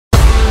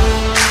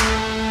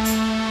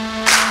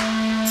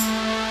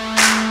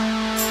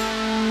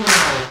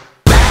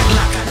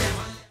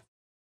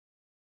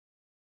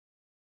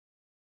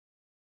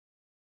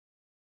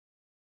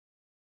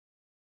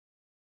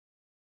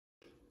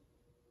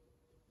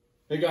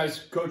Hey guys,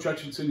 Coach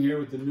Hutchinson here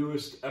with the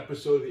newest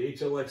episode of the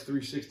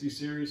HLX360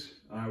 series.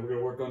 We're going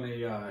to work on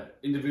a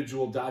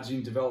individual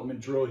dodging development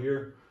drill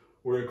here.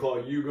 We're going to call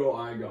it You Go,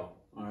 I Go.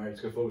 All right,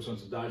 it's going to focus on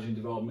some dodging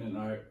development.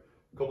 All right,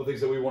 a couple of things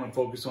that we want to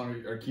focus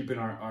on are keeping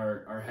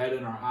our head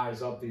and our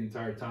eyes up the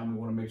entire time. We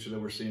want to make sure that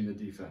we're seeing the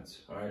defense.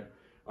 All right,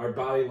 our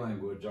body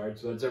language. All right,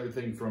 so that's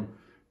everything from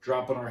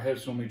dropping our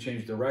hips when we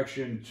change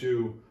direction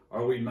to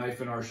are we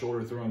knifing our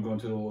shoulder through and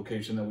going to the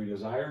location that we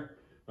desire.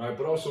 All right,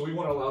 but also we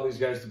want to allow these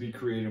guys to be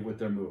creative with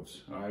their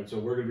moves. All right, so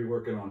we're going to be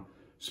working on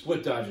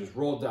split dodges,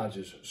 roll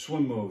dodges,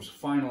 swim moves,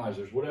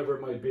 finalizers, whatever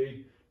it might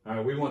be. All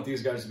right, we want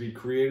these guys to be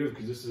creative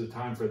because this is a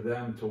time for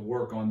them to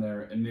work on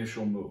their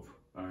initial move.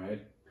 All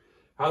right,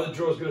 how the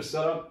drill is going to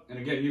set up, and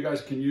again, you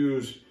guys can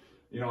use,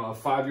 a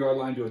 5-yard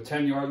line to a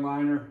 10-yard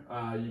liner.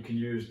 You can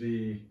use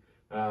the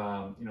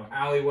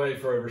alleyway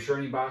for a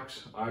restraining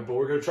box. All right, but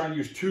we're going to try and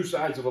use two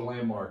sides of a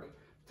landmark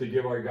to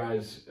give our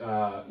guys,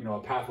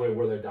 a pathway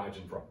where they're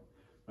dodging from.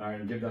 All right,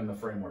 and give them the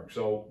framework.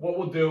 So what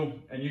we'll do,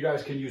 and you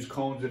guys can use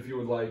cones if you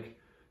would like.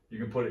 You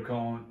can put a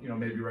cone,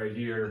 maybe right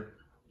here,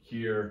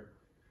 here,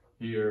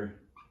 here,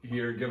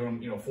 here. Give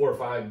them, 4 or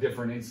 5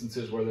 different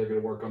instances where they're going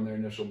to work on their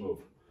initial move.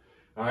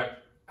 All right.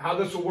 How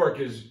this will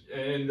work is,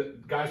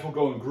 and guys will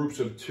go in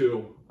groups of 2.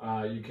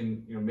 You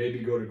can, maybe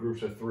go to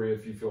groups of 3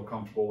 if you feel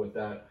comfortable with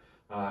that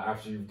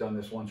after you've done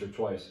this once or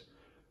twice.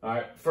 All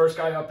right. First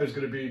guy up is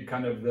going to be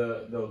kind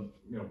of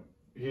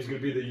he's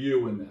going to be the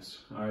you in this.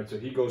 All right. So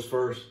he goes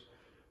first.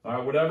 All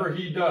right, whatever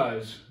he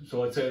does, so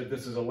let's say that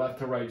this is a left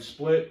to right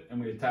split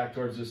and we attack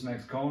towards this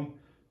next cone,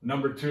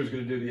 number 2 is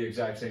going to do the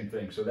exact same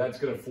thing. So that's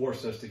going to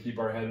force us to keep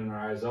our head and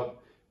our eyes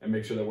up and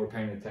make sure that we're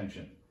paying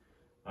attention.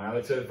 All right,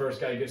 let's say the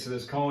first guy gets to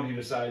this cone, he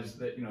decides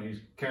that,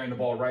 he's carrying the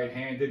ball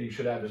right-handed, he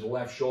should have his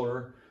left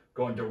shoulder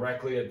going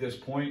directly at this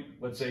point.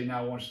 Let's say he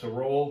now wants to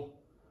roll.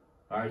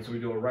 All right, so we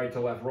do a right to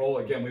left roll.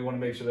 Again, we want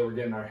to make sure that we're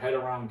getting our head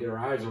around, get our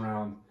eyes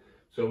around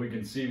so we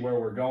can see where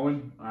we're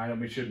going. All right, and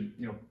we should,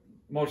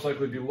 most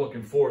likely be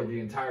looking forward the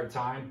entire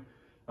time,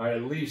 or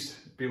at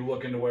least be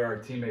looking to where our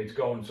teammate's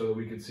going so that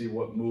we can see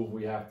what move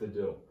we have to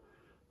do.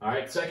 All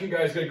right, second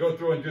guy is going to go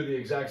through and do the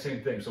exact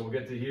same thing. So we'll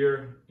get to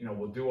here,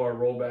 we'll do our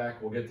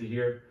rollback, we'll get to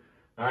here.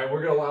 All right,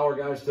 we're going to allow our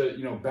guys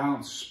to,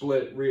 bounce,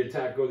 split,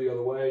 re-attack, go the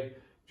other way,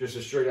 just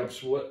a straight up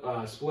split,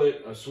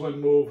 a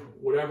swim move,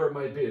 whatever it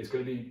might be. It's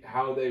going to be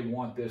how they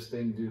want this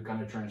thing to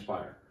kind of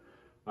transpire.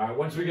 All right,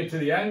 once we get to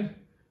the end,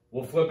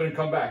 we'll flip it and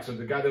come back. So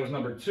the guy that was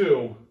number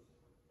 2,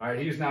 all right,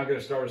 he's now going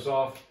to start us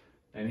off,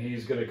 and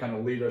he's going to kind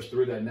of lead us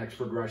through that next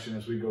progression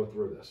as we go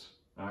through this.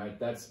 All right,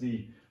 that's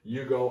the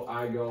You Go,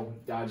 I Go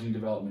dodging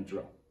development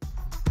drill.